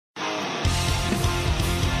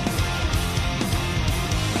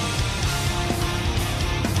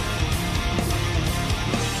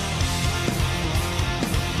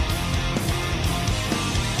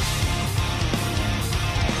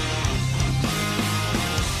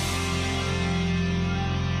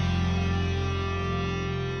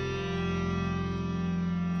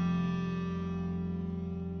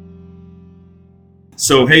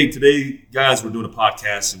So, hey, today, guys, we're doing a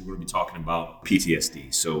podcast and we're going to be talking about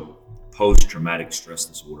PTSD, so post-traumatic stress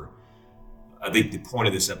disorder. I think the point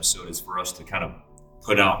of this episode is for us to kind of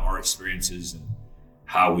put out our experiences and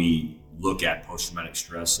how we look at post-traumatic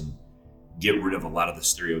stress and get rid of a lot of the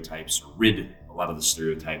stereotypes, or rid a lot of the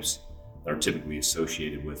stereotypes that are typically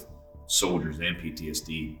associated with soldiers and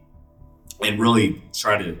PTSD, and really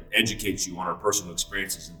try to educate you on our personal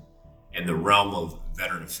experiences in the realm of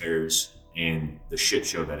veteran affairs and the shit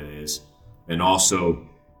show that it is, and also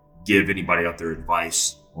give anybody out there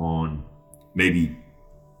advice on maybe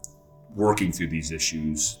working through these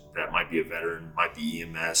issues that might be a veteran, might be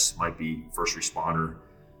EMS, might be first responder,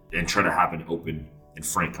 and try to have an open and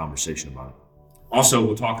frank conversation about it. Also,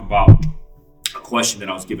 we'll talk about a question that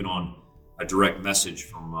I was given on a direct message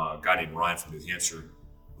from a guy named Ryan from New Hampshire,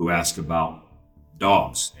 who asked about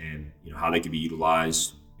dogs and how they can be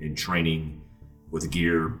utilized in training with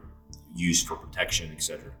gear used for protection,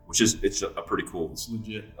 etc. It's a pretty cool. It's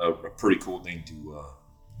legit. A pretty cool thing to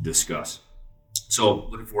discuss. So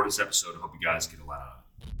looking forward to this episode. I hope you guys get a lot out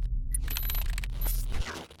of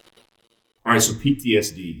it. All right, so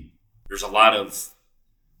PTSD. There's a lot of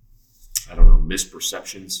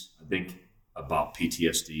misperceptions, I think, about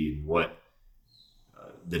PTSD and what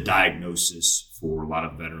the diagnosis for a lot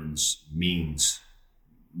of veterans means,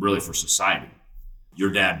 really, for society.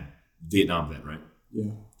 Your dad, Vietnam vet, right?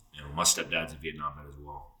 Yeah. My stepdad's a Vietnam vet as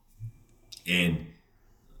well. And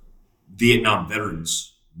Vietnam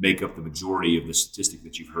veterans make up the majority of the statistic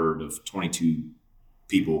that you've heard of 22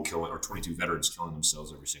 veterans killing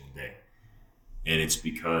themselves every single day. And it's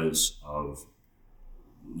because of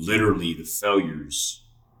literally the failures.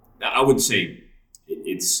 Now, I wouldn't say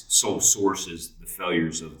its sole source is the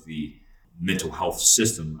failures of the mental health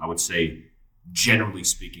system. I would say, generally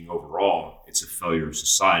speaking, overall, it's a failure of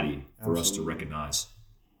society for us to recognize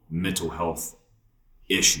mental health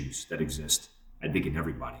issues that exist, I think, in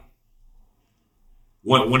everybody.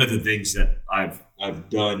 One of the things that I've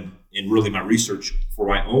done in really my research for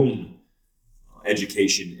my own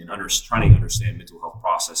education and trying to understand mental health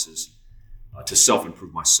processes to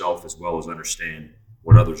self-improve myself, as well as understand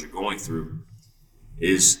what others are going through,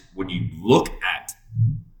 is when you look at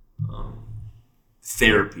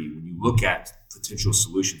therapy, when you look at potential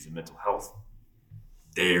solutions in mental health,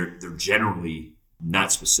 they're generally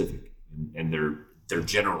not specific, and they're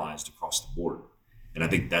generalized across the board. And I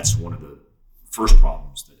think that's one of the first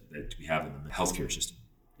problems that we have in the healthcare system.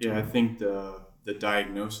 Yeah, I think the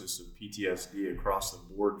diagnosis of PTSD across the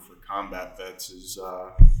board for combat vets is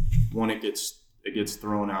one. It gets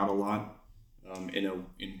thrown out a lot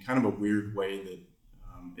in kind of a weird way that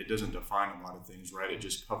it doesn't define a lot of things, right? It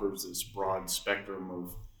just covers this broad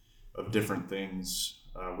spectrum of different things,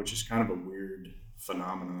 which is kind of a weird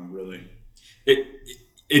phenomenon, really.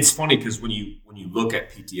 It's funny because when you look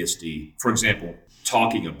at PTSD, for example,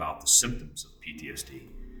 talking about the symptoms of PTSD,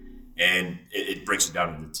 and it breaks it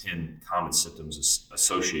down into 10 common symptoms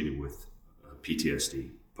associated with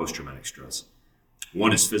PTSD, post-traumatic stress.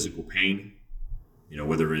 One is physical pain,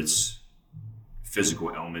 whether it's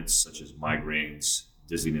physical ailments such as migraines,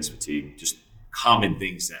 dizziness, fatigue, just common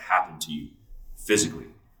things that happen to you physically.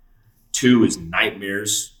 Two is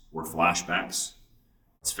nightmares or flashbacks.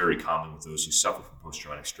 It's very common with those who suffer from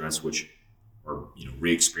post-traumatic stress, which are,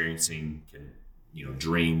 re-experiencing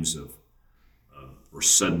dreams of or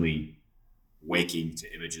suddenly waking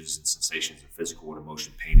to images and sensations of physical and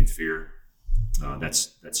emotion, pain and fear.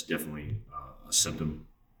 That's definitely a symptom.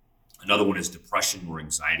 Another one is depression or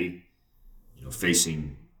anxiety,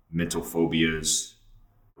 facing mental phobias,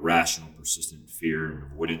 irrational, persistent fear and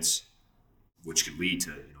avoidance, which could lead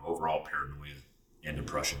to overall paranoia and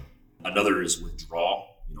depression. Another is withdrawal,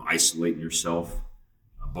 isolating yourself.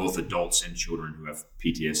 Both adults and children who have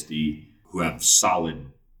PTSD, who have solid,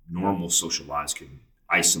 normal social lives, can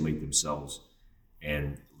isolate themselves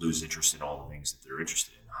and lose interest in all the things that they're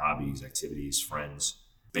interested in, hobbies, activities, friends,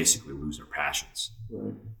 basically lose their passions.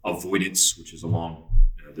 Right. Avoidance, which is along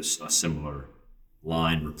a similar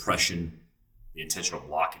line. Repression, the intentional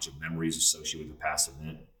blockage of memories associated with a past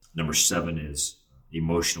event. Number 7 is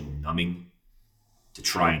emotional numbing, to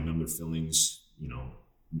try and numb their feelings.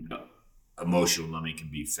 Emotional numbing can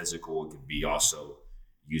be physical. It can be also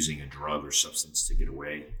using a drug or substance to get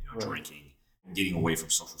away, Right. Drinking, getting away from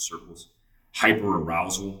social circles.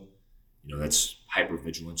 Hyperarousal, that's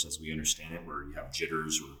hypervigilance as we understand it, where you have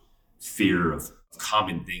jitters or fear of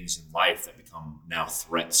common things in life that become now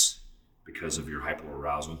threats because of your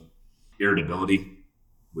hyperarousal. Irritability,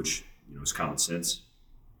 which is common sense.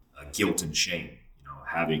 Guilt and shame,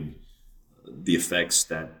 having the effects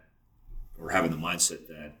that, or having the mindset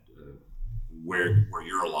that where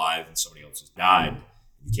you're alive and somebody else has died,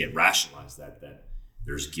 You can't rationalize that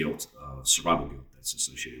there's guilt, survival guilt that's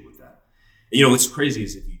associated with that. And, what's crazy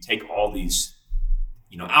is if you take all these,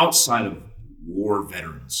 outside of war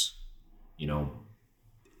veterans,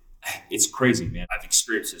 it's crazy, man. I've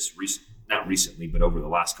experienced this not recently, but over the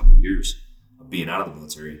last couple of years of being out of the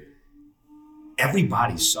military.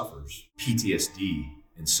 Everybody suffers PTSD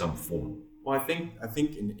in some form. Well, I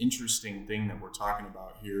think an interesting thing that we're talking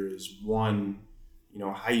about here is one,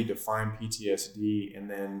 how you define PTSD, and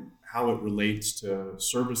then how it relates to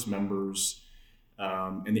service members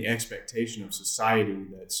and the expectation of society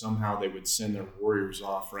that somehow they would send their warriors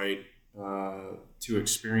off, right, to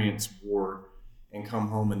experience war and come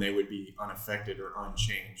home and they would be unaffected or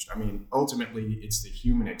unchanged. I mean, ultimately, it's the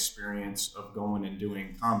human experience of going and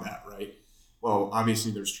doing combat, right? Well,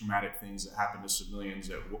 obviously, there's traumatic things that happen to civilians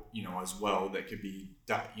that, as well, that could be,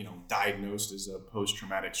 diagnosed as a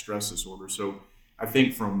post-traumatic stress disorder. So I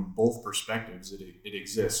think from both perspectives, it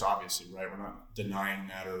exists, obviously, right? We're not denying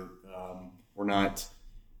that, or we're not,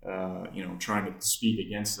 trying to speak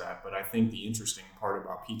against that. But I think the interesting part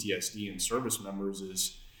about PTSD and service members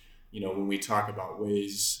is, when we talk about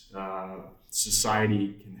ways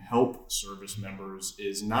society can help service members,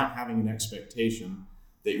 is not having an expectation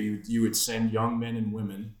that you would send young men and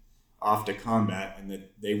women off to combat and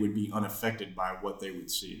that they would be unaffected by what they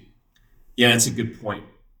would see. Yeah, that's a good point.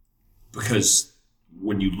 Because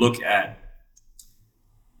when you look at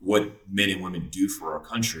what men and women do for our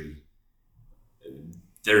country,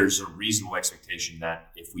 there's a reasonable expectation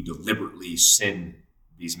that if we deliberately send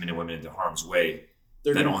these men and women into harm's way,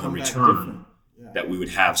 that on the return, that we would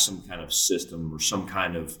have some kind of system or some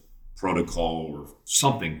kind of protocol or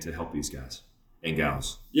something to help these guys and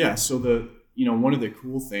gals. Yeah. So one of the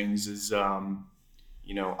cool things is,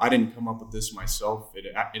 I didn't come up with this myself.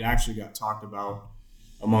 It actually got talked about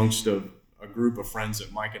amongst a group of friends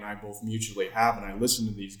that Mike and I both mutually have. And I listened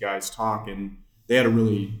to these guys talk, and they had a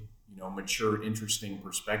really, mature, interesting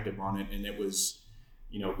perspective on it. And it was,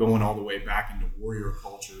 going all the way back into warrior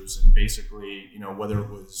cultures, and basically, whether it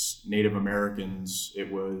was Native Americans,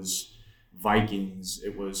 it was Vikings,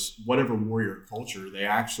 it was whatever warrior culture, they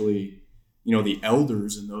actually, the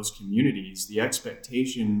elders in those communities, the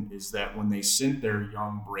expectation is that when they sent their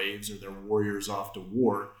young braves or their warriors off to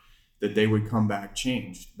war, that they would come back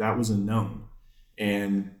changed. That was a known.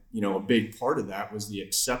 And, a big part of that was the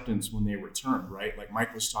acceptance when they returned, right? Like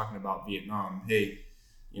Mike was talking about Vietnam. Hey,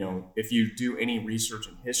 if you do any research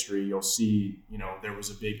in history, you'll see, there was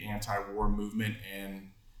a big anti-war movement, and,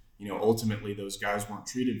 ultimately those guys weren't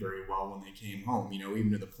treated very well when they came home,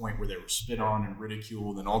 even to the point where they were spit on and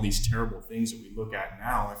ridiculed and all these terrible things that we look at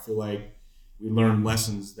now. I feel like we learned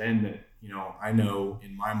lessons then that, I know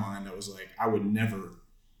in my mind, I was like, I would never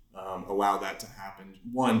allow that to happen.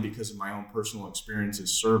 One, because of my own personal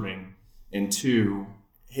experiences serving, and two,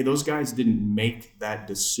 hey, those guys didn't make that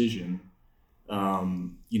decision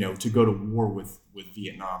to go to war with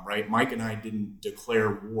Vietnam, right? Mike and I didn't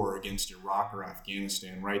declare war against Iraq or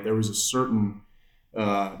Afghanistan, right? There was a certain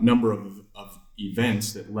number of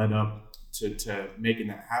events that led up to making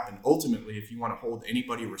that happen. Ultimately, if you want to hold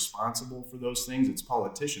anybody responsible for those things, it's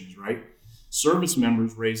politicians, right? Service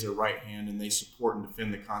members raise their right hand and they support and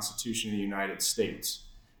defend the Constitution of the United States.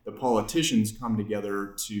 The politicians come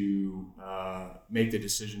together to make the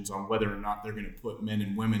decisions on whether or not they're going to put men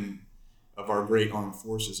and women of our great armed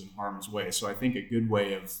forces in harm's way. So I think a good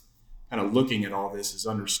way of kind of looking at all this is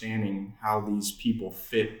understanding how these people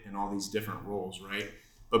fit in all these different roles, right?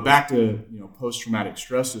 But back to post-traumatic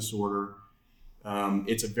stress disorder,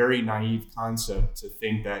 it's a very naive concept to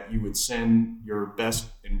think that you would send your best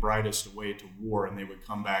and brightest away to war and they would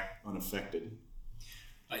come back unaffected.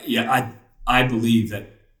 I believe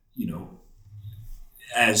that,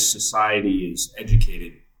 as society is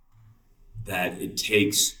educated, that it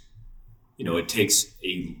takes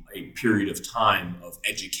a period of time of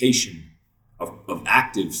education, of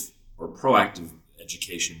active or proactive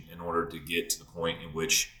education, in order to get to the point in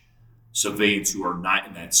which civilians who are not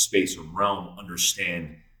in that space or realm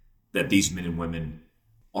understand that these men and women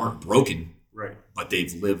aren't broken, right? But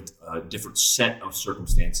they've lived a different set of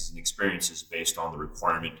circumstances and experiences based on the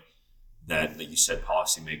requirement that, like you said,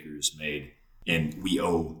 policymakers made. And we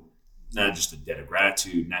owe not just a debt of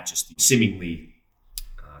gratitude, not just the seemingly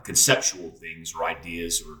conceptual things or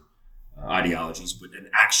ideas or ideologies, but an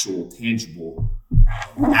actual tangible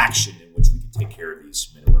action in which we can take care of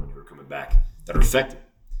these men and women who are coming back that are affected.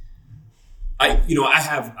 I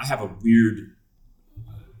have a weird,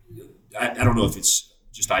 I don't know if it's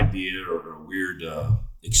just idea or a weird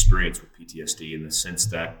experience with PTSD, in the sense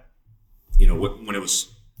that, when it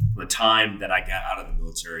was the time that I got out of the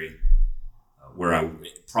military, where I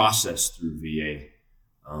processed through VA,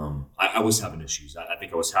 I was having issues. I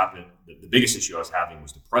think I was having the biggest issue I was having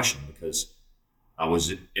was depression, because I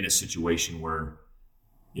was in a situation where,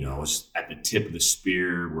 I was at the tip of the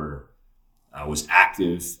spear, where I was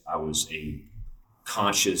active. I was a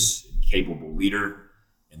conscious and capable leader.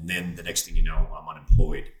 And then the next thing you know, I'm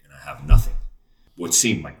unemployed and I have nothing, what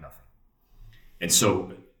seemed like nothing. And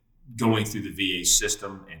so going through the VA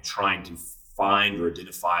system and trying to find or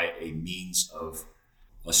identify a means of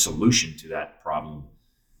a solution to that problem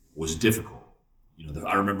was difficult.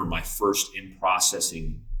 I remember my first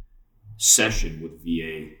in-processing session with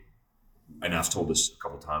VA, and I've told this a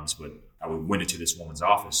couple of times, but I went into this woman's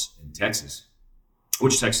office in Texas,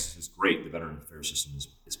 which Texas is great. The Veteran Affairs system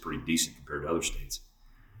is pretty decent compared to other states.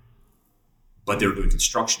 But they were doing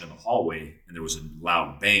construction in the hallway, and there was a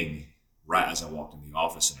loud bang right as I walked in the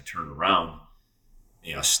office, and I turned around,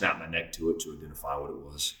 and I snapped my neck to it to identify what it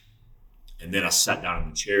was. And then I sat down in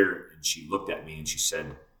the chair, and she looked at me and she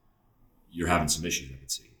said, "You're having some issues, I can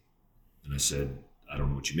see." And I said, "I don't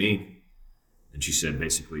know what you mean." And she said,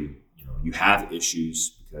 basically, you have issues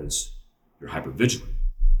because you're hypervigilant.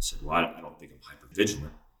 I said, "Well, I don't think I'm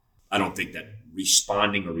hypervigilant. I don't think that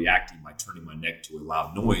responding or reacting by turning my neck to a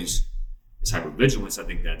loud noise is hypervigilance. I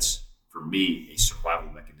think that's, for me, a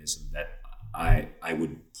survival mechanism that I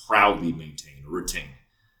would proudly maintain or retain.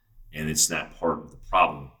 And it's not part of the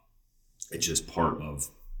problem. It's just part of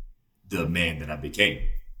the man that I became."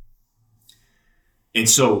 And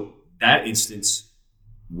so that instance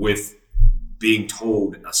with being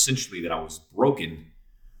told essentially that I was broken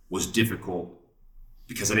was difficult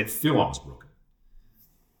because I didn't feel I was broken.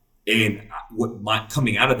 And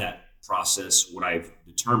coming out of that process, what I've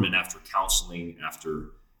determined after counseling,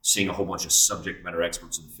 after seeing a whole bunch of subject matter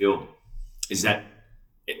experts in the field, is that,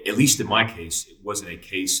 at least in my case, it wasn't a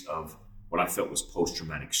case of what I felt was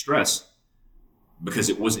post-traumatic stress, because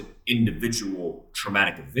it wasn't individual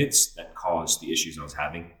traumatic events that caused the issues I was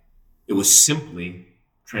having. It was simply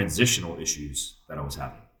transitional issues that I was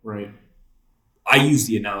having. Right. I use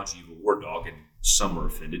the analogy of a war dog, and some are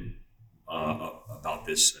offended about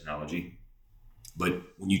this analogy. But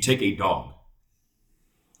when you take a dog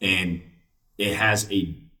and it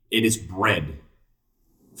is bred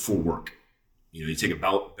for work. You take a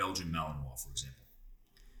Belgian Malinois, for example.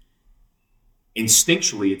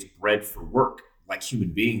 Instinctually, it's bred for work. Like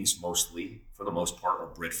human beings, mostly, for the most part, are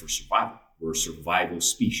bred for survival. We're a survival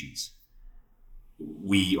species.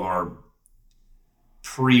 We are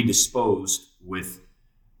predisposed with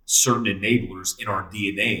certain enablers in our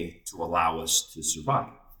DNA to allow us to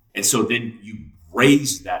survive. And so then you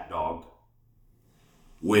raise that dog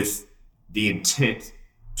with the intent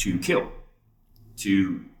to kill,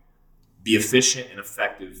 to be efficient and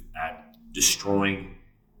effective at destroying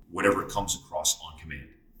whatever comes across on command.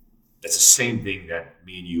 That's the same thing that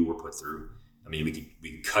me and you were put through. I mean,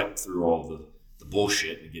 we could cut through all the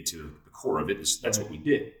bullshit and get to the core of it. That's what we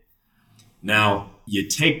did. Now, you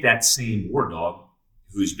take that same war dog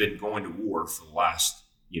who's been going to war for the last,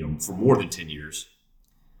 for more than 10 years,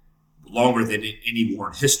 longer than any war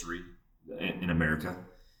in history in America,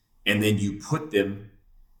 and then you put them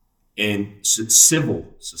in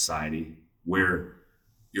civil society where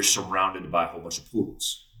you're surrounded by a whole bunch of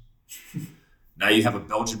poodles. Now you have a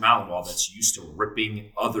Belgian Malinois that's used to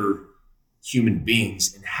ripping other human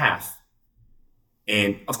beings in half.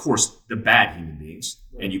 And of course, the bad human beings.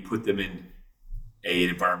 And you put them in an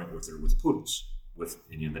environment where they're with poodles, with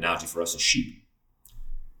the analogy for us is sheep.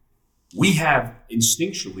 We have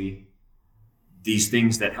instinctually these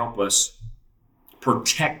things that help us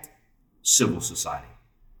protect civil society.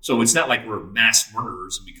 So it's not like we're mass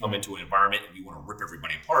murderers and we come into an environment and we want to rip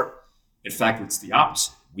everybody apart. In fact, it's the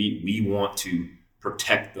opposite. We want to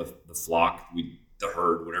protect the flock, the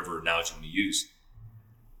herd, whatever analogy we use.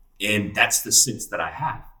 And that's the sense that I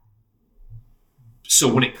have.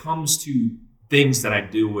 So when it comes to things that I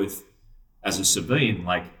deal with as a civilian,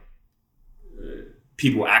 like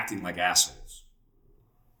people acting like assholes,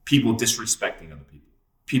 people disrespecting other people,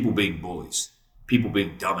 people being bullies, people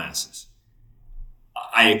being dumbasses,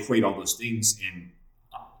 I equate all those things, and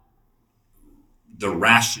the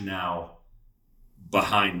rationale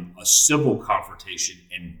behind a civil confrontation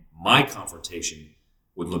and my confrontation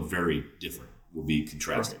would look very different, will be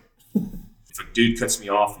contrasted. Right. If a dude cuts me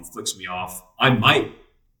off, he flicks me off, I might,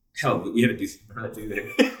 we had to do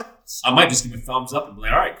that. I might just give him a thumbs up and be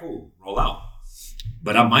like, all right, cool, roll out.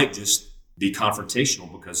 But I might just be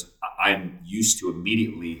confrontational because I'm used to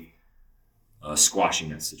immediately squashing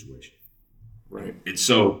that situation. Right. And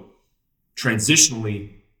so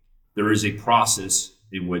transitionally, there is a process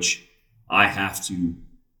in which I have to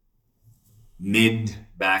mend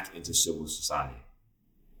back into civil society.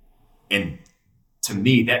 And to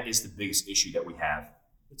me, that is the biggest issue that we have.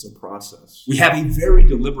 It's a process. We have a very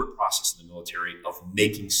deliberate process in the military of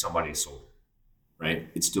making somebody a soldier, right?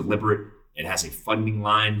 It's deliberate. It has a funding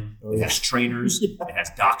line. It has trainers. It has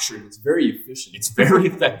doctrine. It's very efficient. It's very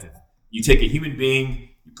effective. You take a human being,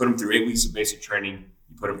 you put them through 8 weeks of basic training,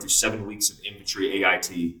 you put them through 7 weeks of infantry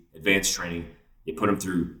AIT, advanced training, you put them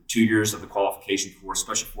through 2 years of the qualification course,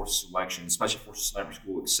 special forces selection, special forces sniper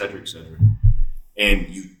school, et cetera, and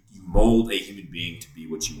you mold a human being to be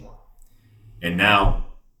what you want. And now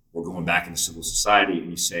we're going back into civil society, and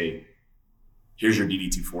you say, here's your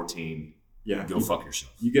DD-214. Yeah, go fuck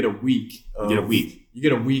yourself. You get a week. You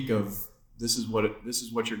get a week of this is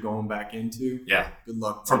what you're going back into. Yeah. Good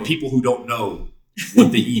luck. From people who don't know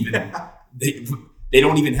what they even they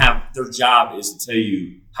don't even have, their job is to tell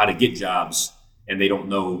you how to get jobs, and they don't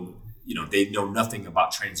know, they know nothing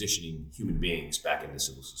about transitioning human beings back into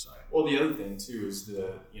civil society. Well, the other thing too is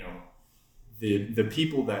the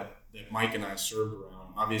people that Mike and I served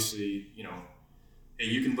around, obviously,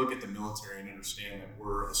 you can look at the military and understand that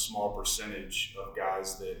we're a small percentage of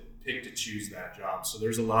guys that pick to choose that job. So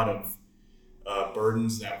there's a lot of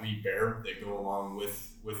burdens that we bear that go along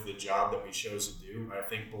with the job that we chose to do. I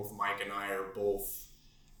think both Mike and I are both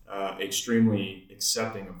extremely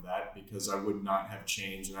accepting of that, because I would not have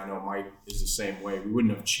changed, and I know Mike is the same way. We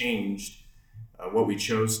wouldn't have changed what we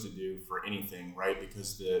chose to do for anything, right?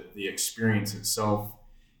 Because the experience itself,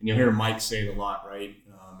 and you'll hear Mike say it a lot, right?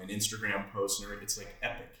 In Instagram posts and everything, it's like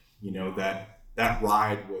epic. That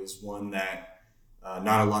ride was one that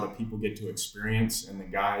not a lot of people get to experience, and the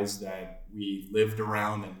guys that we lived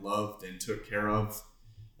around and loved and took care of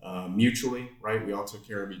mutually, right? We all took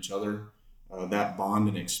care of each other. That bond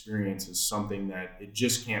and experience is something that it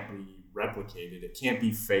just can't be replicated. It can't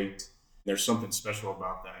be faked. There's something special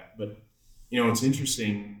about that. But, it's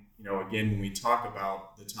interesting, again, when we talk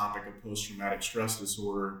about the topic of post-traumatic stress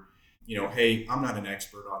disorder, hey, I'm not an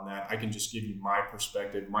expert on that. I can just give you my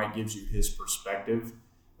perspective. Mike gives you his perspective.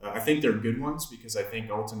 I think they're good ones, because I think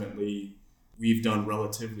ultimately we've done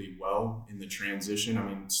relatively well in the transition. I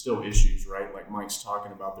mean, still issues, right? Like Mike's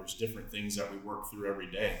talking about, there's different things that we work through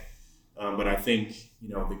every day. But I think,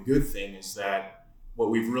 the good thing is that what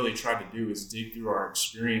we've really tried to do is dig through our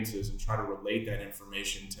experiences and try to relate that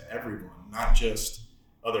information to everyone, not just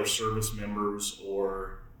other service members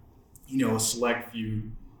or, a select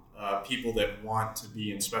few people that want to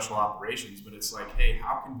be in special operations. But it's like, hey,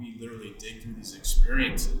 how can we literally dig through these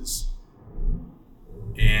experiences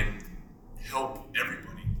and help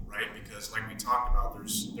everybody, right? Because like we talked about,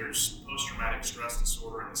 there's post-traumatic stress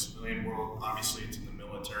disorder in the civilian world. Obviously, it's in the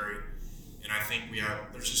military. And I think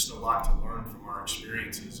there's just a lot to learn from our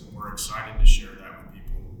experiences, and we're excited to share that with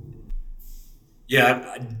people.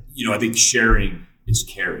 Yeah, I think sharing is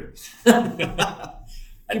caring.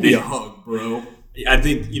 Give me a hug, bro. I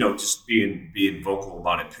think, just being vocal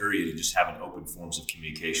about it, period, and just having open forms of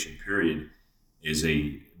communication, period, is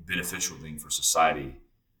a beneficial thing for society,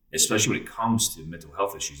 especially when it comes to mental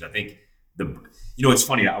health issues. I think it's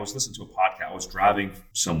funny. I was listening to a podcast. I was driving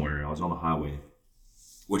somewhere. I was on the highway,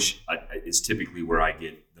 which is typically where I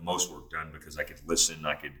get the most work done, because I could listen,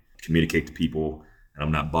 I could communicate to people, and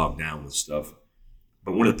I'm not bogged down with stuff.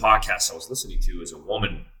 But one of the podcasts I was listening to is a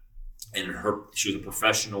woman, and she was a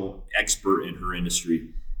professional expert in her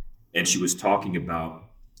industry, and she was talking about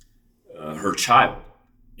her child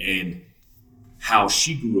and how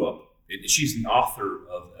she grew up. And she's the author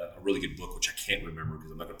of a really good book, which I can't remember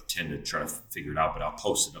because I'm not going to pretend to try to figure it out, but I'll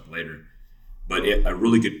post it up later. But a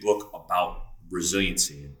really good book about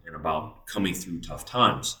resiliency and about coming through tough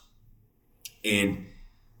times. And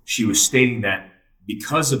she was stating that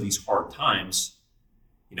because of these hard times,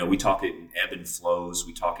 we talk it in ebb and flows,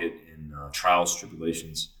 we talk it in trials,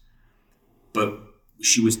 tribulations, but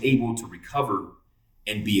she was able to recover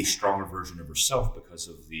and be a stronger version of herself because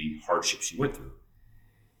of the hardship she went through.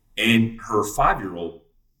 And her 5-year-old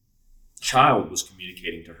child was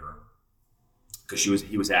communicating to her, because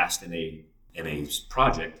he was asked in a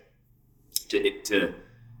project to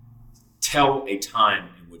tell a time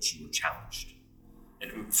in which you were challenged.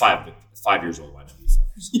 And 5 years old, why not be 5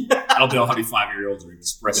 years? Yeah. I don't know how many 5-year-olds are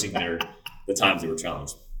expressing the times they were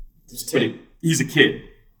challenged. He's a kid.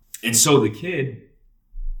 And so the kid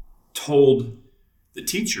told the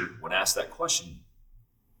teacher, when asked that question,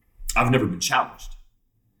 I've never been challenged.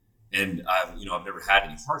 And I've never had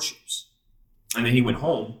any hardships. And then he went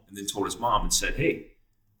home and then told his mom and said, hey,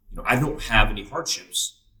 I don't have any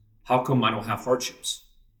hardships. How come I don't have hardships?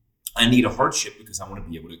 I need a hardship because I want to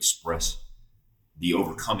be able to express the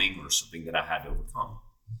overcoming or something that I had to overcome.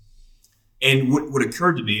 And what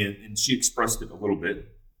occurred to me, and she expressed it a little bit,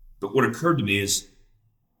 but what occurred to me is,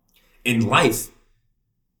 in life,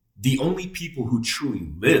 the only people who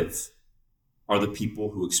truly live are the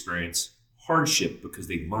people who experience hardship because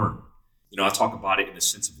they learn. I talk about it in the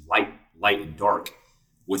sense of light and dark.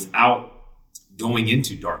 Without going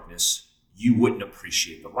into darkness, you wouldn't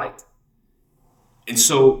appreciate the light. And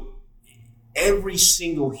so every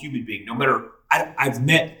single human being, no matter, I've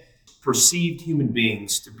met perceived human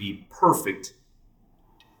beings to be perfect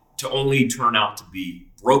to only turn out to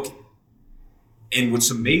be broken. And what's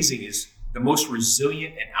amazing is the most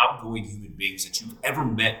resilient and outgoing human beings that you've ever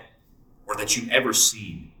met or that you've ever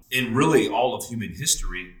seen in really all of human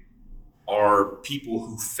history are people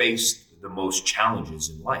who faced the most challenges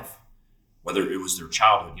in life, whether it was their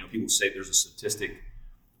childhood. People say there's a statistic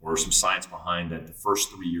or some science behind that the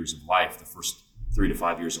first 3 years of life, the first 3 to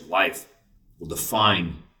 5 years of life will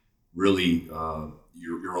define really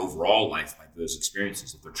your overall life by those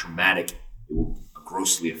experiences. If they're traumatic, it will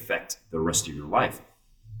grossly affect the rest of your life.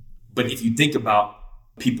 But if you think about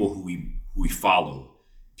people who we follow,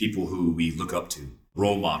 people who we look up to,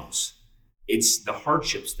 role models, it's the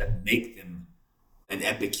hardships that make them an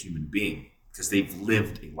epic human being because they've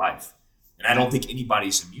lived a life. And I don't think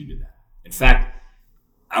anybody's immune to that. In fact,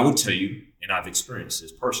 I would tell you, and I've experienced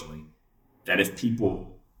this personally, that if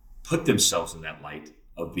people put themselves in that light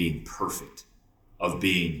of being perfect, of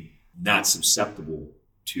being not susceptible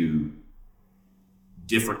to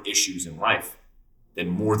different issues in life, then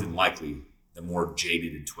more than likely, the more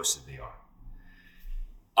jaded and twisted they are.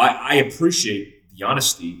 I appreciate the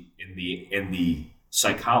honesty in the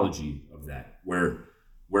psychology of that,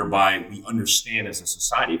 whereby we understand as a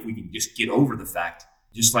society, if we can just get over the fact,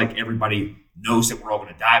 just like everybody knows that we're all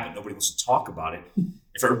going to die, but nobody wants to talk about it.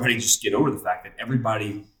 If everybody just get over the fact that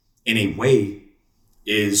everybody in a way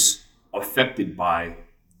is affected by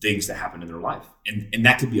things that happen in their life. And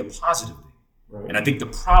that could be a positive thing. Right. And I think the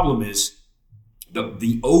problem is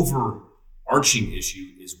the overarching issue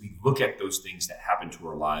is we look at those things that happen to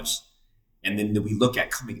our lives, and then we look at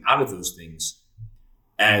coming out of those things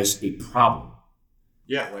as a problem.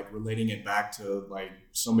 Yeah, like relating it back to like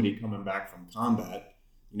somebody coming back from combat.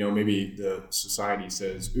 Maybe the society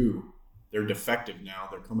says, ooh, they're defective now.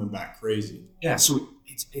 They're coming back crazy. Yeah, so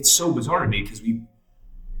it's so bizarre to me because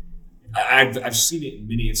I've seen it in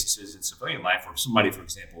many instances in civilian life where somebody, for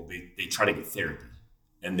example, they try to get therapy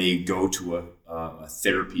and they go to a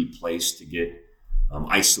therapy place to get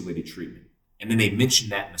isolated treatment. And then they mention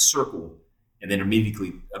that in a circle and then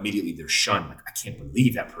immediately they're shunned. Like, I can't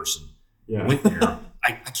believe that person went there.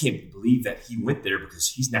 I can't believe that he went there because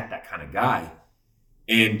he's not that kind of guy.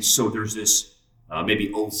 And so there's this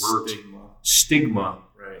maybe overt stigma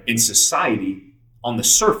right. in society on the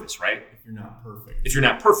surface, right? If you're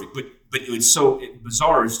not perfect. But it's so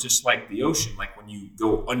bizarre. It's just like the ocean. Like when you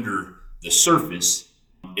go under the surface,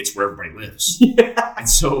 it's where everybody lives. Yeah.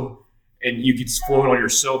 And you can float on your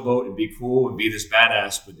sailboat and be cool and be this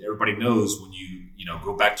badass, but everybody knows when you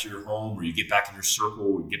go back to your home or you get back in your circle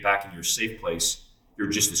or you get back in your safe place, you're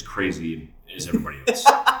just as crazy as everybody else.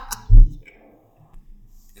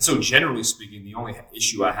 And so generally speaking, the only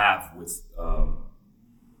issue I have with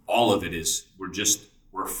all of it is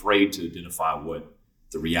we're afraid to identify what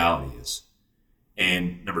the reality is.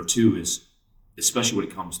 And number two is, especially when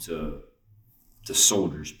it comes to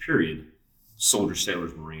soldiers, period, soldiers,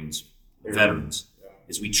 sailors, Marines, veterans,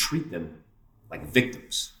 is we treat them like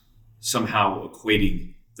victims, somehow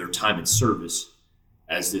equating their time in service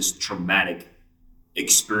as this traumatic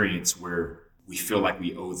experience where we feel like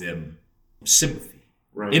we owe them sympathy,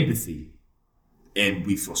 right. empathy, and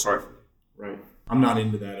we feel sorry for them. Right. I'm not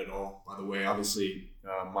into that at all, by the way. Obviously,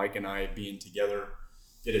 Mike and I being together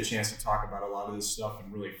get a chance to talk about a lot of this stuff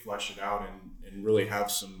and really flesh it out and really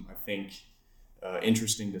have some, I think,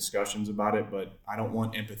 interesting discussions about it. But I don't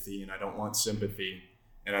want empathy and I don't want sympathy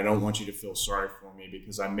and I don't want you to feel sorry for me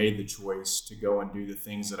because I made the choice to go and do the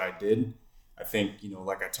things that I did. I think,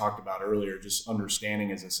 like I talked about earlier, just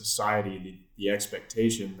understanding as a society the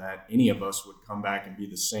expectation that any of us would come back and be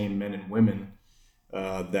the same men and women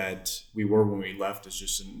that we were when we left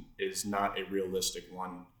is not a realistic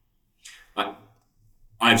one.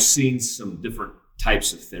 I've seen some different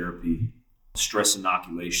types of therapy, stress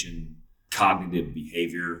inoculation, cognitive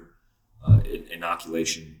behavior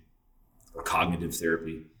inoculation, or cognitive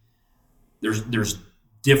therapy. There's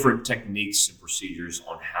different techniques and procedures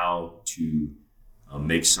on how to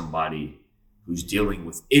make somebody who's dealing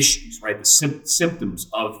with issues, right? The symptoms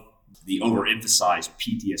of the overemphasized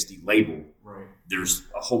PTSD label. Right. There's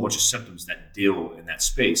a whole bunch of symptoms that deal in that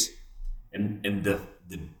space. And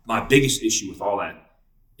my biggest issue with all that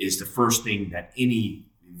is the first thing that any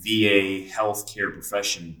VA healthcare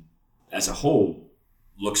profession as a whole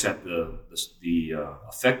looks at the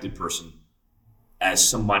affected person as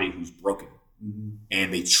somebody who's broken,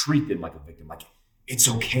 and they treat them like a victim. Like, it's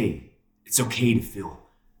okay. It's okay to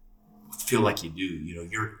feel like you do.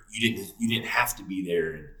 You didn't have to be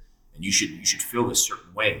there, and you should feel this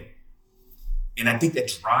certain way. And I think that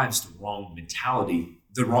drives the wrong mentality,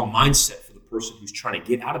 the wrong mindset for the person who's trying to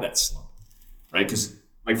get out of that slump, right? Because,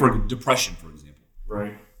 like, for depression, for example,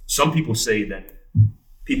 right? Some people say that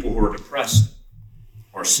people who are depressed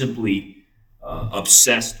are simply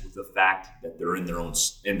obsessed with the fact that they're in their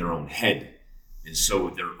own head, and so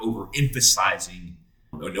they're overemphasizing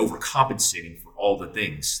and overcompensating for all the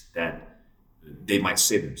things that they might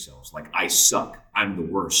say to themselves, like, I suck, I'm the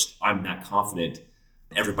worst, I'm not confident,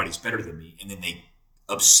 everybody's better than me. And then they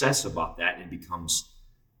obsess about that, and it becomes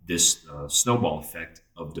this snowball effect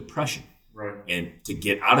of depression. Right. And to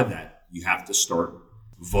get out of that, you have to start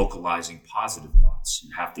vocalizing positive thoughts.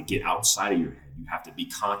 You have to get outside of your head. You have to be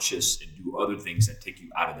conscious and do other things that take you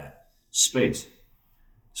out of that space.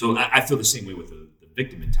 So I feel the same way with the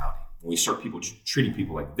victim mentality. When we start treating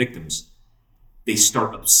people like victims, they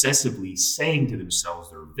start obsessively saying to themselves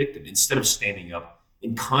they're a victim instead of standing up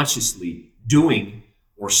and consciously doing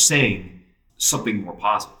or saying something more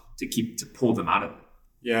positive to pull them out of it.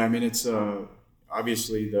 Yeah, I mean, it's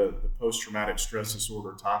obviously the post-traumatic stress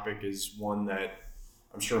disorder topic is one that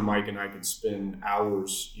I'm sure Mike and I could spend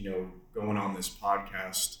hours, going on this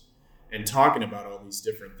podcast and talking about all these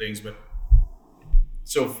different things. But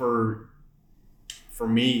so for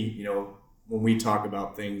me, when we talk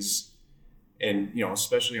about things, and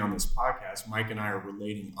especially on this podcast, Mike and I are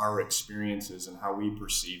relating our experiences and how we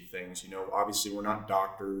perceive things. Obviously we're not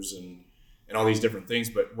doctors and all these different things,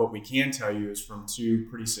 but what we can tell you is from two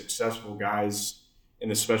pretty successful guys in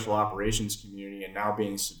the special operations community and now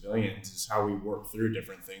being civilians is how we work through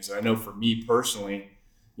different things. And I know for me personally,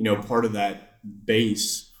 part of that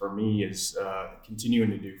base for me is continuing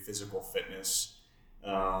to do physical fitness.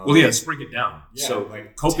 Let's break it down. Yeah, so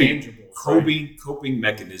like coping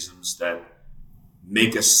mechanisms that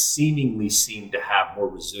make us seem to have more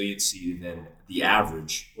resiliency than the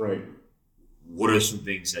average. Right. What are some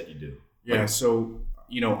things that you do? Yeah. So,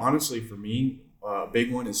 honestly for me, a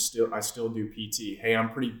big one is I still do PT. Hey,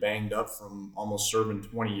 I'm pretty banged up from almost serving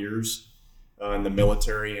 20 years in the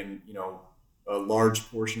military. And, a large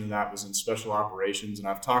portion of that was in special operations. And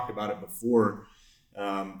I've talked about it before,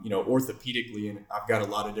 orthopedically, and I've got a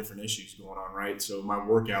lot of different issues going on, right? So my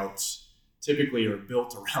workouts typically are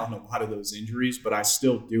built around a lot of those injuries, but I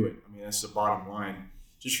still do it. I mean, that's the bottom line.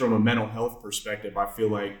 Just from a mental health perspective, I feel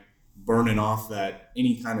like burning off that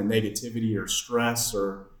any kind of negativity or stress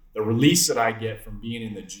or the release that I get from being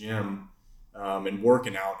in the gym and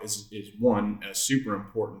working out is one, a super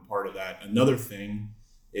important part of that. Another thing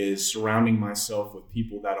is surrounding myself with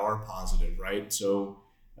people that are positive, right? So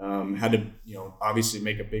had to, obviously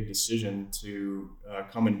make a big decision to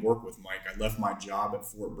come and work with Mike. I left my job at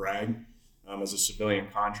Fort Bragg as a civilian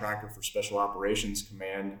contractor for Special Operations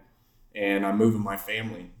Command, and I'm moving my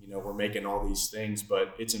family. We're making all these things,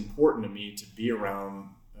 but it's important to me to be around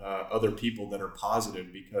other people that are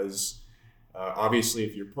positive because obviously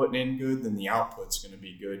if you're putting in good, then the output's going to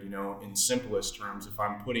be good. In simplest terms, if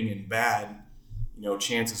I'm putting in bad,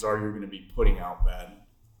 chances are you're going to be putting out bad.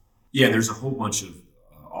 Yeah, there's a whole bunch of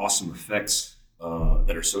awesome effects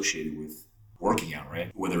that are associated with working out,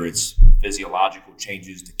 right? Whether it's physiological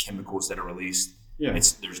changes, the chemicals that are released. Yeah,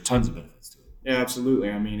 there's tons of benefits to it. Yeah,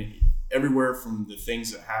 absolutely. I mean, everywhere from the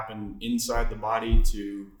things that happen inside the body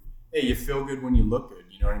to, hey, you feel good when you look good.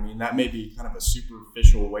 You know what I mean? That may be kind of a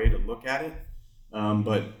superficial way to look at it,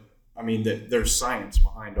 but I mean, there's science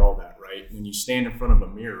behind all that, right? When you stand in front of a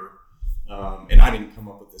mirror, and I didn't come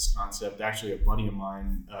up with this concept. Actually, a buddy of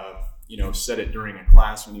mine, said it during a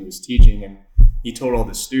class when he was teaching, and he told all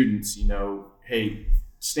the students, hey,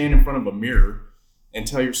 stand in front of a mirror and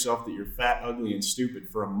tell yourself that you're fat, ugly, and stupid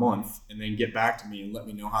for a month, and then get back to me and let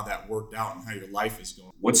me know how that worked out and how your life is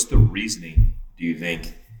going. What's the reasoning, do you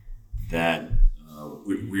think, that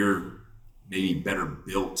we're maybe better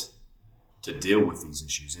built to deal with these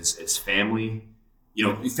issues? It's family.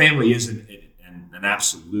 Family isn't an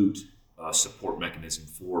absolute support mechanism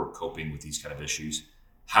for coping with these kind of issues.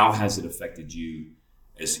 How has it affected you?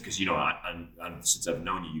 Because since I've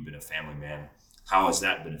known you, you've been a family man. How has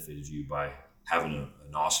that benefited you by having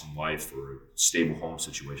an awesome wife or a stable home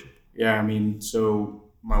situation? Yeah, I mean, so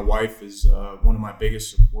my wife is one of my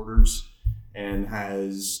biggest supporters and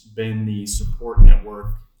has been the support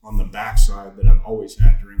network on the backside that I've always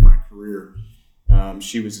had during my career.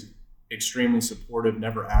 She was extremely supportive,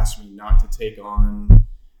 never asked me not to take on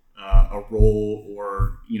a role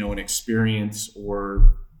or, an experience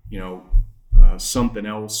or, something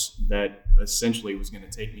else that essentially was going to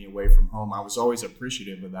take me away from home. I was always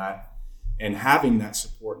appreciative of that. And having that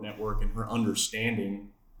support network and her understanding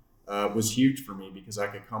was huge for me, because I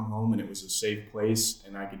could come home and it was a safe place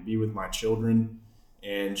and I could be with my children,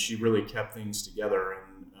 and she really kept things together. And,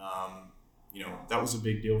 that was a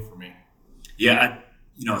big deal for me. Yeah.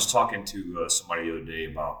 I was talking to somebody the other day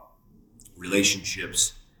about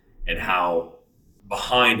relationships and how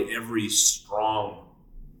behind every strong,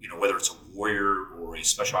 whether it's a warrior or a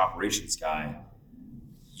special operations guy,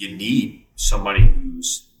 you need somebody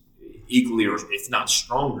who's equally, or if not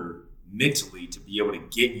stronger, mentally, to be able to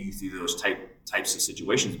get you through those types of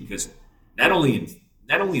situations. Because not only in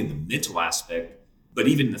the mental aspect, but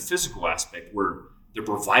even in the physical aspect, where they're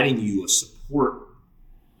providing you a support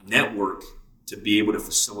network to be able to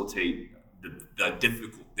facilitate the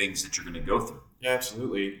difficult things that you're going to go through. Yeah,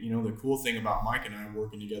 absolutely. The cool thing about Mike and I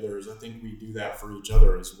working together is I think we do that for each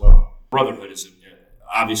other as well. Brotherhood is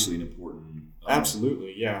obviously an important.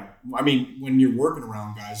 Absolutely, yeah. I mean, when you're working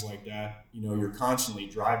around guys like that, you're constantly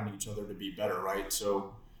driving each other to be better, right?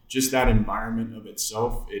 So just that environment of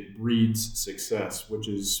itself, it breeds success, which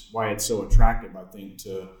is why it's so attractive, I think,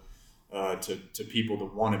 to people to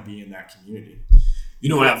want to be in that community.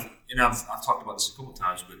 I've talked about this a couple of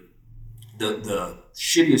times, but the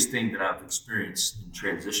shittiest thing that I've experienced in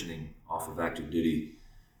transitioning off of active duty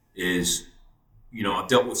is, I've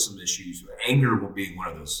dealt with some issues, anger being one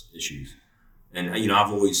of those issues. And, I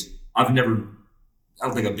don't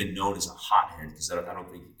think I've been known as a hothead, because I don't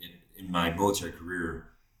think in my military career,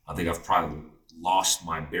 I think I've probably lost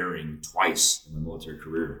my bearing twice in my military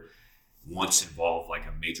career. Once involved like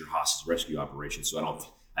a major hostage rescue operation. So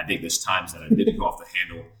I think there's times that I didn't go off the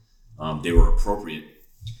handle. They were appropriate.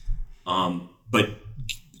 But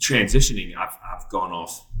transitioning, I've gone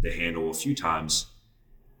off the handle a few times,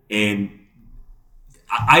 and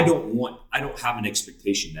I don't have an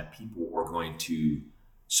expectation that people are going to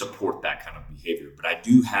support that kind of behavior. But I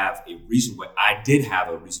did have a reasonable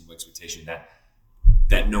expectation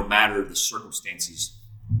that no matter the circumstances,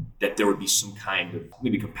 that there would be some kind of,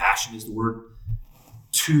 maybe compassion is the word,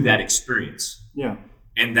 to that experience. Yeah.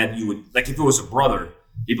 And that you would, like, if it was a brother,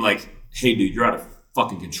 he'd be like, hey dude, you're out of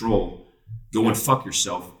fucking control. Go and fuck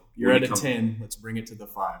yourself. You're at a 10. Let's bring it to the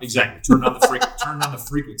 5. Exactly. Turn on the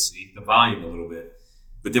frequency, the volume a little bit.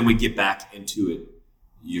 But then we get back into it.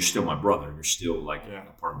 You're still my brother. You're still like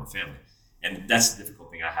a part of my family. And that's the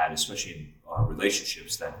difficult thing I had, especially in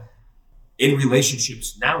relationships. That in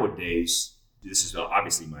relationships nowadays, this is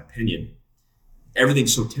obviously my opinion,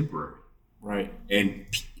 everything's so temporary. Right. And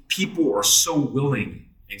people are so willing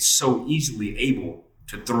and so easily able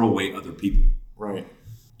to throw away other people. Right.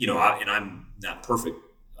 And I'm not perfect,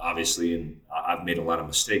 obviously, and I've made a lot of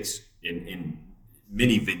mistakes in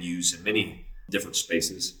many venues and many different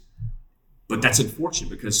spaces. But that's unfortunate,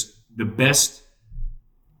 because the best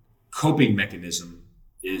coping mechanism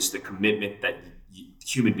is the commitment that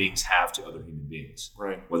human beings have to other human beings.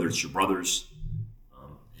 Right. Whether it's your brothers,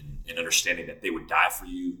 and understanding that they would die for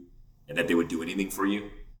you and that they would do anything for you,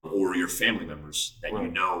 or your family members that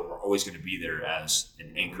right. are always going to be there as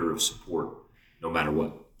an anchor of support no matter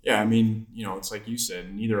what. Yeah, I mean, it's like you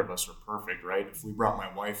said, neither of us are perfect, right? If we brought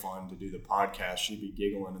my wife on to do the podcast, she'd be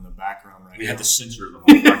giggling in the background right now. We had to censor the whole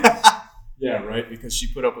podcast. Yeah, right, because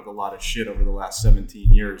she put up with a lot of shit over the last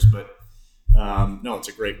 17 years. But no, it's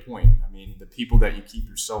a great point. I mean, the people that you keep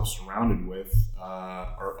yourself surrounded with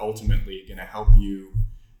are ultimately going to help you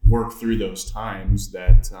work through those times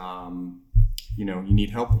that, you need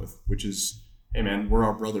help with, which is, hey man, we're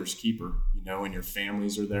our brother's keeper, and your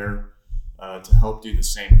families are there to help do the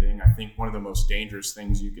same thing. I think one of the most dangerous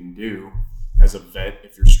things you can do as a vet,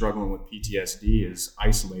 if you're struggling with PTSD, is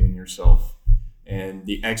isolating yourself. And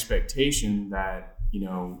the expectation that,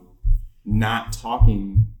 not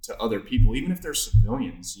talking to other people, even if they're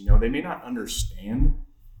civilians, they may not understand,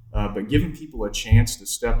 but giving people a chance to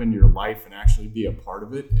step into your life and actually be a part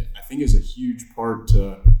of it, I think is a huge part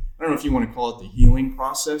to, I don't know if you want to call it the healing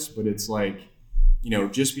process, but it's like,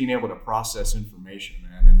 just being able to process information,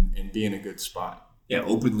 man, and be in a good spot. Yeah,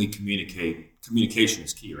 openly communicate. Communication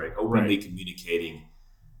is key, right? Openly communicating.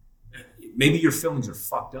 Maybe your feelings are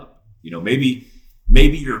fucked up.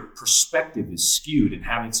 Maybe your perspective is skewed, and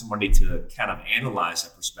having somebody to kind of analyze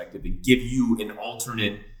that perspective and give you an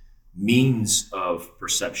alternate means of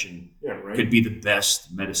perception could be the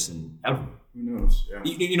best medicine ever. Who knows? Yeah.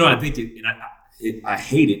 I think I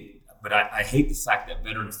hate it. But I hate the fact that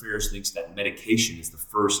Veteran Affairs thinks that medication is the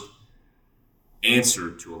first answer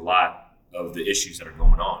to a lot of the issues that are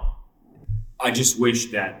going on. I just wish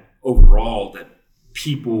that overall that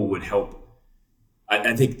people would help.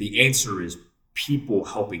 I think the answer is people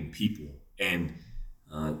helping people. And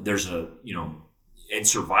There's in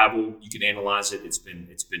survival, you can analyze it. It's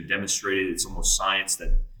been demonstrated. It's almost science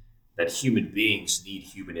that human beings need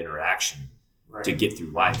human interaction to get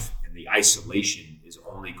through life, and the isolation is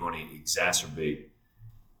only going to exacerbate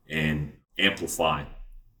and amplify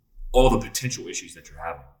all the potential issues that you're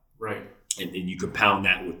having. Right. And you compound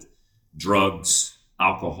that with drugs,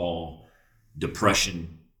 alcohol,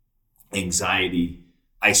 depression, anxiety,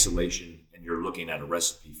 isolation, and you're looking at a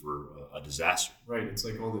recipe for a disaster. Right. It's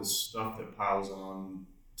like all this stuff that piles on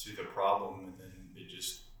to the problem, and then it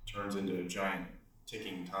just turns into a giant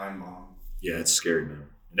ticking time bomb. Yeah, it's scary, man.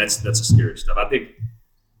 And that's the scary stuff. I think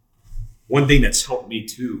one thing that's helped me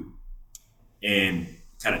too, and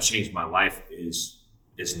kind of changed my life is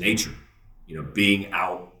nature. Being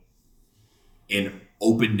out in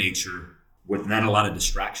open nature with not a lot of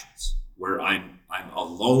distractions, where I'm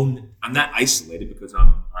alone. I'm not isolated because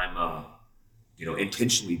I'm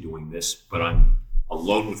intentionally doing this, but I'm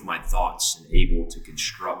alone with my thoughts and able to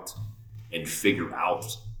construct and figure out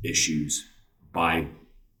issues by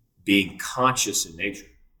being conscious in nature.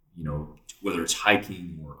 Whether it's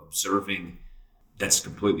hiking or observing, that's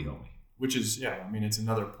completely helped me. Which is, it's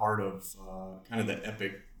another part of kind of the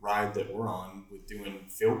epic ride that we're on with doing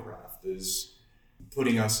Fieldcraft, is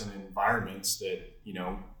putting us in environments that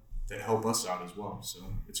that help us out as well. So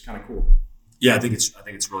it's kind of cool. Yeah, I think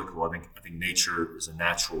it's really cool. I think nature is a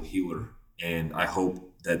natural healer, and I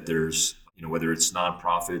hope that there's whether it's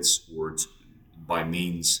nonprofits or it's by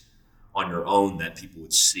means on your own, that people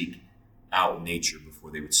would seek out nature before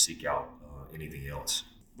they would seek out anything else.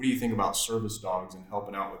 What do you think about service dogs and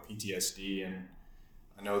helping out with PTSD? And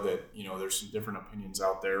I know that there's some different opinions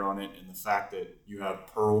out there on it, and the fact that you have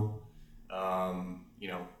Pearl.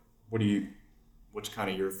 What's kind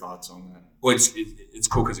of your thoughts on that? Well, it's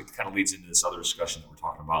cool because it kind of leads into this other discussion that we're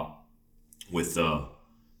talking about with the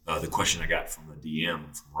question I got from the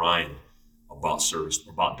DM from Ryan about service,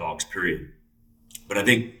 about dogs, period. But I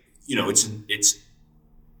think it's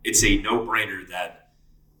a no-brainer that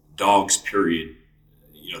dogs, period.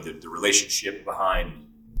 The relationship behind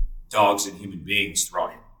dogs and human beings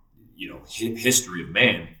throughout history of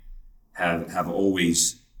man have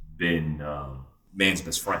always been man's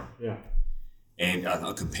best friend. Yeah. And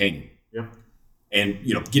a companion. Yeah. And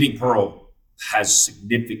getting Pearl has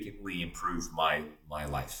significantly improved my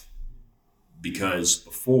life, because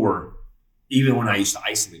before, even when I used to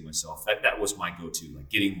isolate myself, that was my go-to, like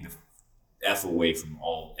getting the F away from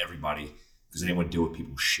everybody, because I didn't want to deal with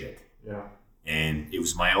people's shit. Yeah. And it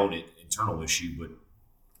was my own internal issue, but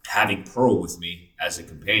having Pearl with me as a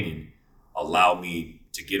companion allowed me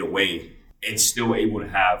to get away and still able to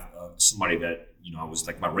have somebody that I was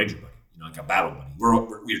like my ranger buddy. Like a battle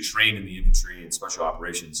buddy. We are trained in the infantry and special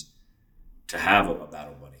operations to have a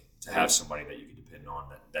battle buddy, to have somebody that you can depend on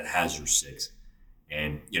that has your six.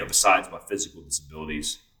 And, besides my physical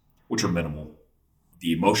disabilities, which are minimal,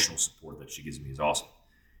 the emotional support that she gives me is awesome.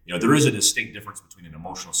 There is a distinct difference between an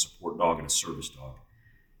emotional support dog and a service dog.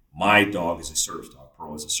 My dog is a service dog.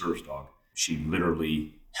 Pearl is a service dog. She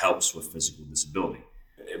literally helps with physical disability.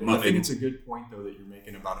 I think it's a good point, though, that you're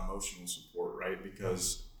making about emotional support, right?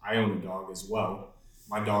 Because I own a dog as well.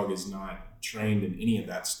 My dog is not trained in any of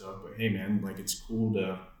that stuff, but hey, man, like, it's cool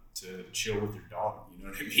to chill with your dog. You know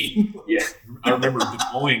what I mean? Yeah, I remember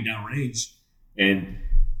deploying downrange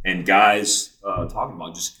and guys talking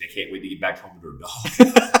about just they can't wait to get back home to their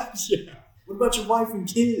dog. Yeah. What about your wife and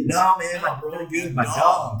kids? No, man, I'm really good with my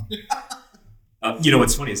dog.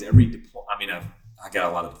 What's funny is every I got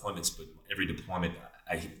a lot of deployments, but every deployment,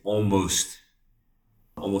 I almost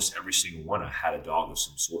every single one, I had a dog of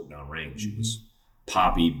some sort downrange. It was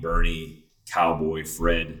Poppy, Bernie, Cowboy,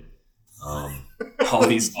 Fred, all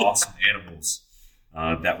these awesome animals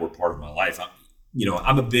that were part of my life.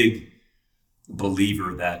 I'm a big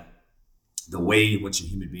believer that the way in which a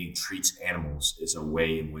human being treats animals is a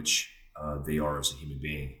way in which they are as a human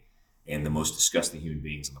being. And the most disgusting human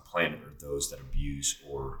beings on the planet are those that abuse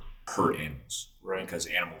or hurt animals, right? Because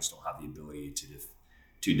animals don't have the ability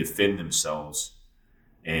to defend themselves.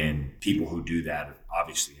 And people who do that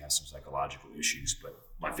obviously have some psychological issues, but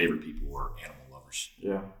my favorite people are animal lovers.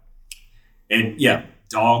 Yeah. And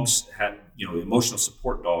dogs have, emotional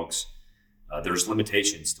support dogs, there's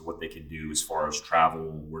limitations to what they can do as far as travel,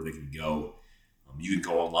 where they can go. You can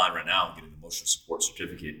go online right now and get an emotional support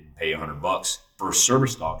certificate and pay $100. For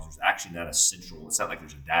service dogs, there's actually not it's not like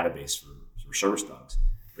there's a database for service dogs,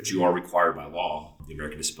 but you are required by law, the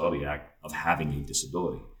American Disability Act, of having a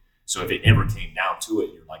disability. So if it ever came down to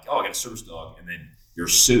it, you're like, oh, I got a service dog, and then you're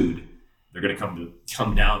sued, they're going to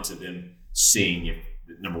come down to them seeing if,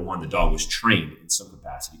 number one, the dog was trained in some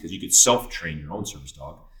capacity, because you could self-train your own service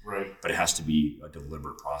dog. Right. But it has to be a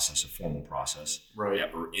deliberate process, a formal process. Right. Yeah,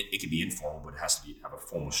 or it could be informal, but it has to have a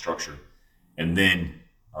formal structure. And then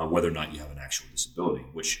whether or not you have an actual disability,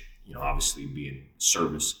 which, obviously being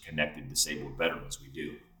service-connected disabled veterans, we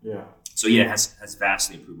do. Yeah. So yeah, it has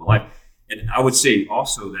vastly improved my life. And I would say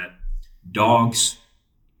also that dogs,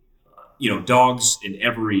 dogs in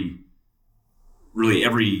every,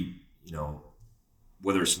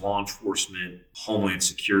 whether it's law enforcement, homeland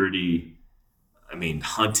security,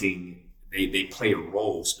 hunting, they play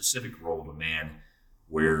a specific role to man,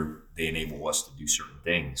 where they enable us to do certain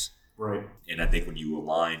things. Right. And I think when you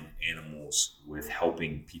align animals with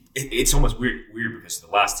helping people, it's almost weird because the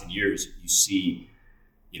last 10 years you see,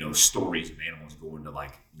 stories of animals going to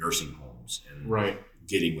like nursing homes and right.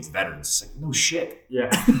 getting with veterans. It's like, no shit. Yeah.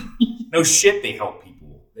 No shit, they help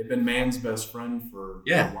people. They've been man's best friend for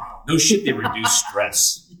a while. No shit, they reduce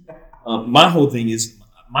stress. My whole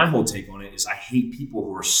take on it is I hate people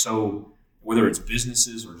who are so, whether it's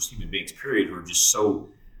businesses or just human beings, period, who are just so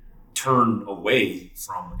turned away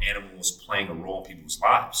from animals playing a role in people's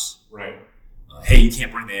lives. Right. Hey, you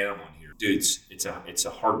can't bring the animal in here. Dude, it's a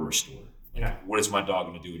hardware store. Like, yeah. What is my dog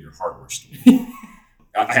going to do in your hardware store?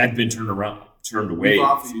 I had been turned away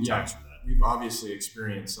a few times for that. We've obviously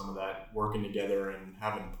experienced some of that working together and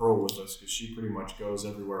having Pearl with us, because she pretty much goes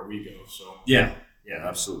everywhere we go. So yeah,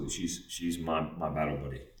 absolutely. She's my battle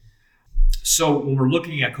buddy. So when we're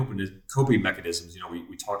looking at coping mechanisms,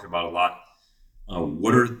 we talked about a lot.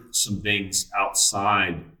 What are some things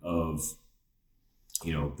outside of,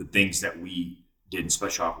 the things that we did in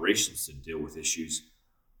special operations to deal with issues?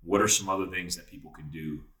 What are some other things that people can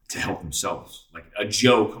do to help themselves? Like a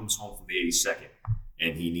Joe comes home from the 82nd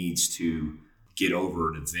and he needs to get over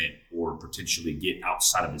an event or potentially get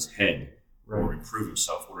outside of his head or improve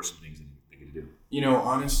himself. What are some things that they can do?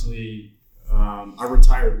 Honestly, I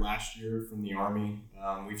retired last year from the Army.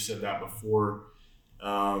 We've said that before.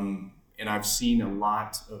 And I've seen a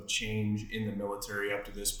lot of change in the military up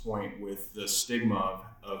to this point with the stigma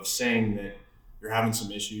of saying that you're having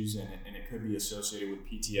some issues and it could be associated with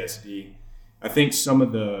PTSD. I think some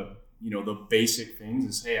of the basic things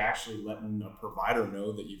is, hey, actually letting a provider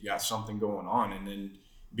know that you've got something going on, and then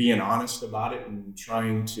being honest about it and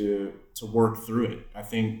trying to work through it. I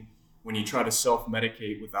think when you try to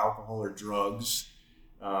self-medicate with alcohol or drugs,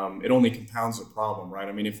 it only compounds the problem,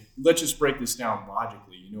 right? Let's just break this down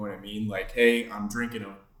logically, you know what I mean? Like, hey, I'm drinking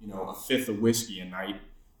a fifth of whiskey a night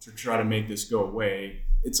to try to make this go away.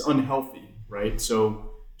 It's unhealthy, right?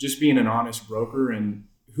 So just being an honest broker, and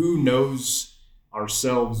who knows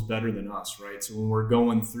ourselves better than us, right? So when we're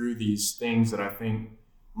going through these things that I think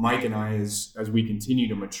Mike and I, as we continue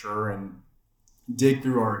to mature and dig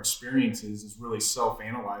through our experiences, is really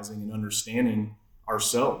self-analyzing and understanding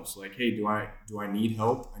ourselves. Like, hey, do I need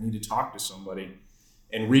help? I need to talk to somebody,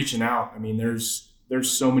 and reaching out. There's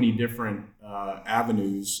so many different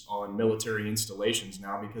avenues on military installations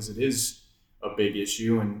now, because it is a big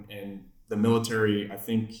issue, and the military, I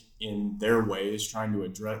think, in their way, is trying to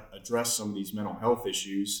address some of these mental health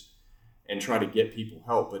issues and try to get people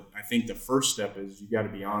help. But I think the first step is you got to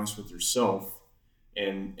be honest with yourself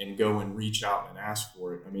and go and reach out and ask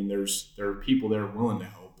for it. There are people there willing to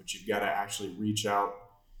help, but you've got to actually reach out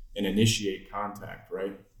and initiate contact,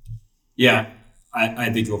 right? Yeah, I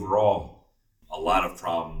think overall, a lot of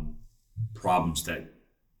problems that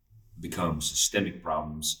become systemic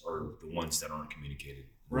problems are the ones that aren't communicated,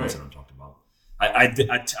 the ones that aren't talked about. I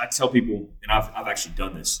tell people, and I've actually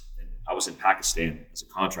done this. And I was in Pakistan as a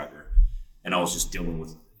contractor, and I was just dealing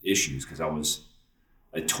with issues because I was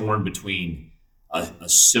torn between a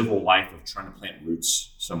civil life of trying to plant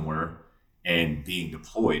roots somewhere and being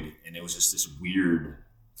deployed, and it was just this weird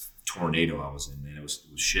tornado I was in, and it was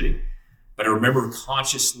shitty. But I remember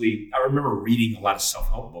reading a lot of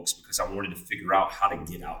self-help books because I wanted to figure out how to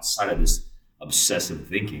get outside of this obsessive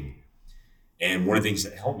thinking. And one of the things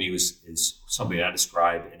that helped me is something I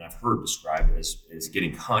describe, and I've heard described as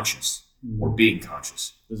getting conscious or being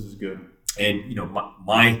conscious. This is good. And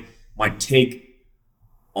my take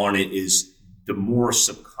on it is, the more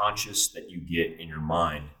subconscious that you get in your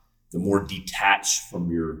mind, the more detached from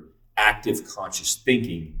your active conscious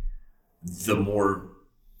thinking, the more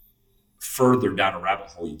further down a rabbit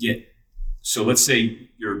hole you get. So let's say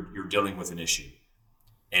you're dealing with an issue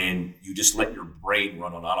and you just let your brain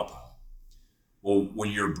run on autopilot. Well,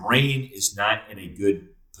 when your brain is not in a good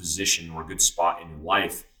position or a good spot in your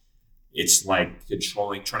life, it's like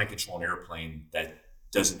trying to control an airplane that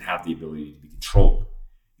doesn't have the ability to be controlled.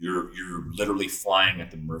 You're literally flying at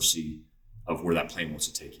the mercy of where that plane wants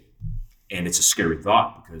to take you. And it's a scary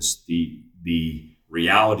thought, because the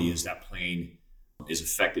reality is that plane is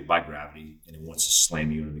affected by gravity and it wants to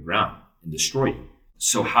slam you into the ground and destroy you.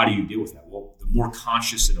 So how do you deal with that? Well, the more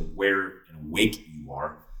conscious and aware and awake you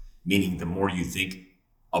are, meaning the more you think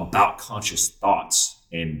about conscious thoughts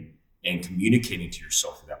and communicating to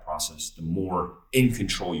yourself through that process, the more in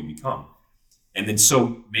control you become. And then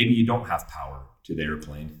so maybe you don't have power to the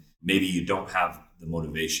airplane. Maybe you don't have the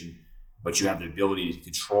motivation, but you have the ability to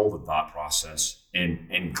control the thought process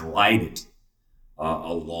and glide it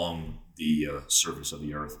along the surface of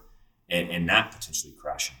the earth and not potentially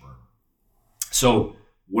crash and burn. So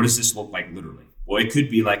what does this look like literally? Well, it could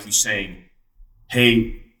be like you saying,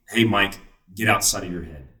 hey, Mike, get outside of your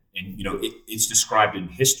head. And, it's described in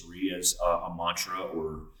history as a mantra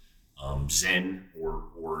or Zen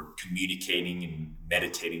or communicating and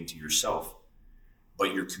meditating to yourself.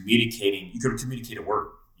 But you could communicate a word.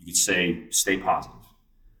 You could say, stay positive,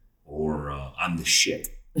 or I'm the shit.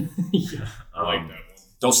 Yeah, I like that one.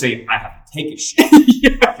 Don't say, I have to take a shit. Yeah.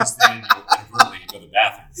 Because then inadvertently you go to the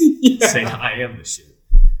bathroom. Yeah. Say, I am the shit.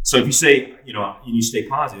 So if you say, and you stay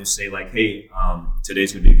positive, say like, hey,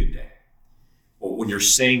 today's going to be a good day. Well, when you're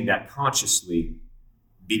saying that consciously,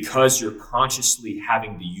 because you're consciously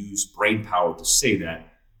having to use brain power to say that,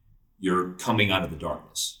 you're coming out of the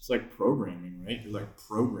darkness. It's like programming, right? You're like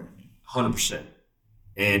programming. 100%.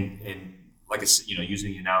 And like I said,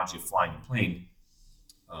 using the analogy of flying a plane,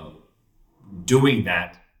 doing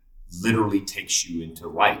that literally takes you into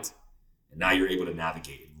light. And now you're able to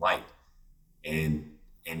navigate in light. And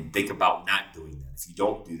think about not doing that. If you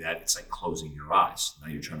don't do that, it's like closing your eyes. Now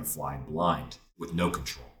you're trying to fly blind with no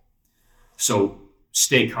control. So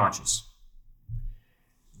stay conscious.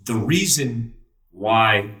 The reason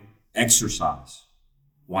why exercise,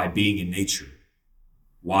 why being in nature,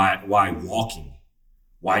 why walking,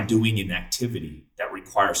 why doing an activity that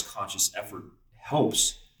requires conscious effort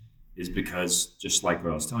helps is because, just like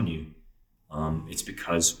what I was telling you, it's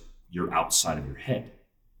because you're outside of your head.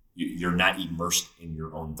 You're not immersed in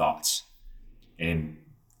your own thoughts. And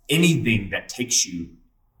anything that takes you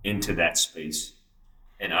into that space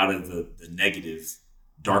and out of the negative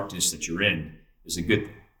darkness that you're in is a good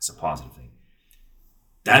thing. It's a positive thing.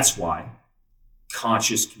 That's why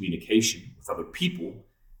conscious communication with other people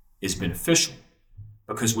is beneficial.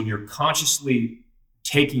 Because when you're consciously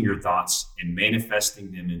taking your thoughts and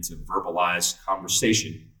manifesting them into verbalized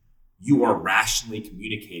conversation, you are rationally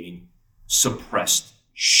communicating suppressed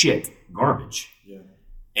shit, garbage. Yeah.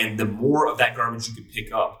 And the more of that garbage you can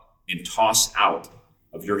pick up and toss out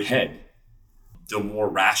of your head, the more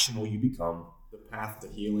rational you become. The path to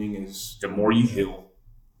healing is... The more you heal,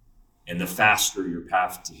 and the faster your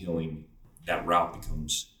path to healing, that route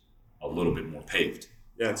becomes a little bit more paved.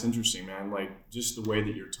 Yeah, it's interesting, man. Like, just the way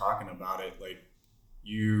that you're talking about it, like,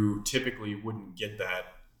 you typically wouldn't get that,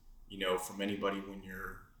 from anybody when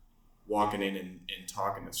you're walking in and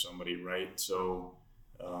talking to somebody, right? So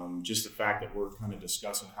just the fact that we're kind of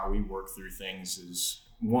discussing how we work through things is,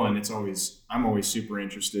 one, I'm always super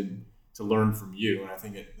interested to learn from you. And I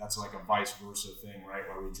think that's like a vice versa thing, right?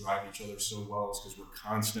 Why we drive each other so well is because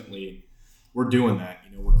we're doing that.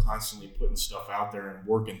 We're constantly putting stuff out there and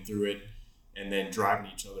working through it and then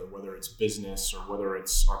driving each other, whether it's business or whether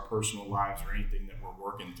it's our personal lives or anything that we're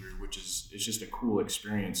working through, it's just a cool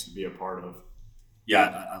experience to be a part of.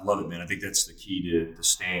 Yeah, I love it, man. I think that's the key to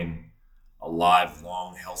staying alive,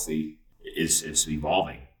 long, healthy is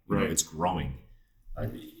evolving. Right. It's growing.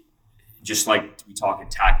 Just like we talk in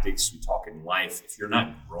tactics, we talk in life. If you're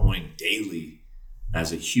not growing daily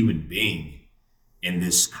as a human being in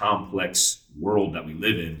this complex world that we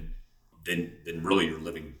live in, then really you're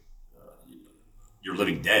living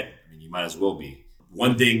dead. I mean, you might as well be.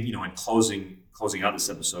 One thing, in closing out this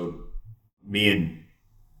episode, me and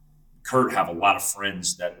Kurt have a lot of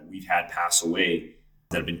friends that we've had pass away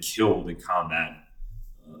that have been killed in combat,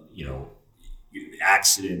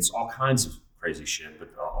 accidents, all kinds of crazy shit, but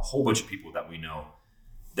a whole bunch of people that we know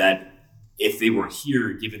that if they were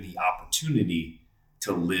here given the opportunity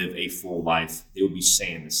to live a full life, they would be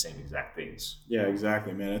saying the same exact things. Yeah,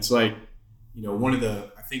 exactly, man. It's like, one of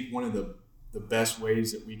the best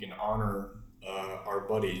ways that we can honor our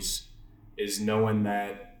buddies is knowing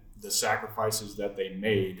that the sacrifices that they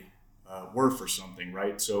made were for something,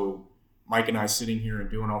 right? So Mike and I sitting here and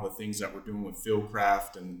doing all the things that we're doing with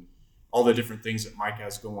Fieldcraft and all the different things that Mike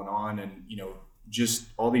has going on, and just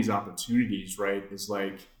all these opportunities, right? Is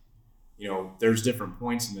like, there's different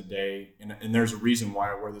points in the day, and there's a reason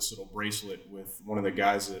why I wear this little bracelet with one of the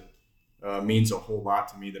guys that means a whole lot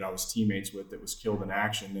to me that I was teammates with that was killed in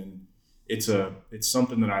action. And it's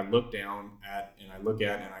something that I look down at and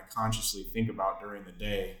I consciously think about during the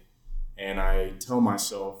day, and I tell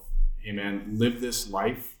myself, hey man, live this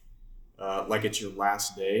life like it's your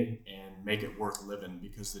last day and make it worth living,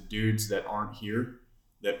 because the dudes that aren't here,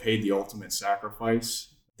 that paid the ultimate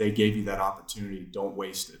sacrifice, they gave you that opportunity. Don't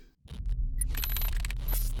waste it.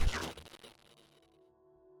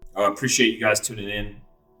 I appreciate you guys tuning in.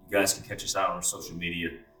 You guys can catch us out on our social media,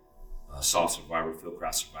 Soft Survivor,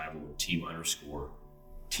 Fieldcraft Survival, Team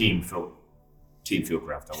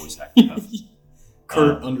Fieldcraft. Always hack it up.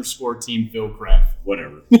 Kurt _ Team Fieldcraft.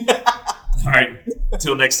 Whatever. All right.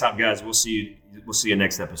 Until next time, guys. We'll see you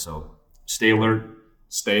next episode. Stay alert.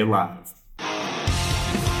 Stay alive.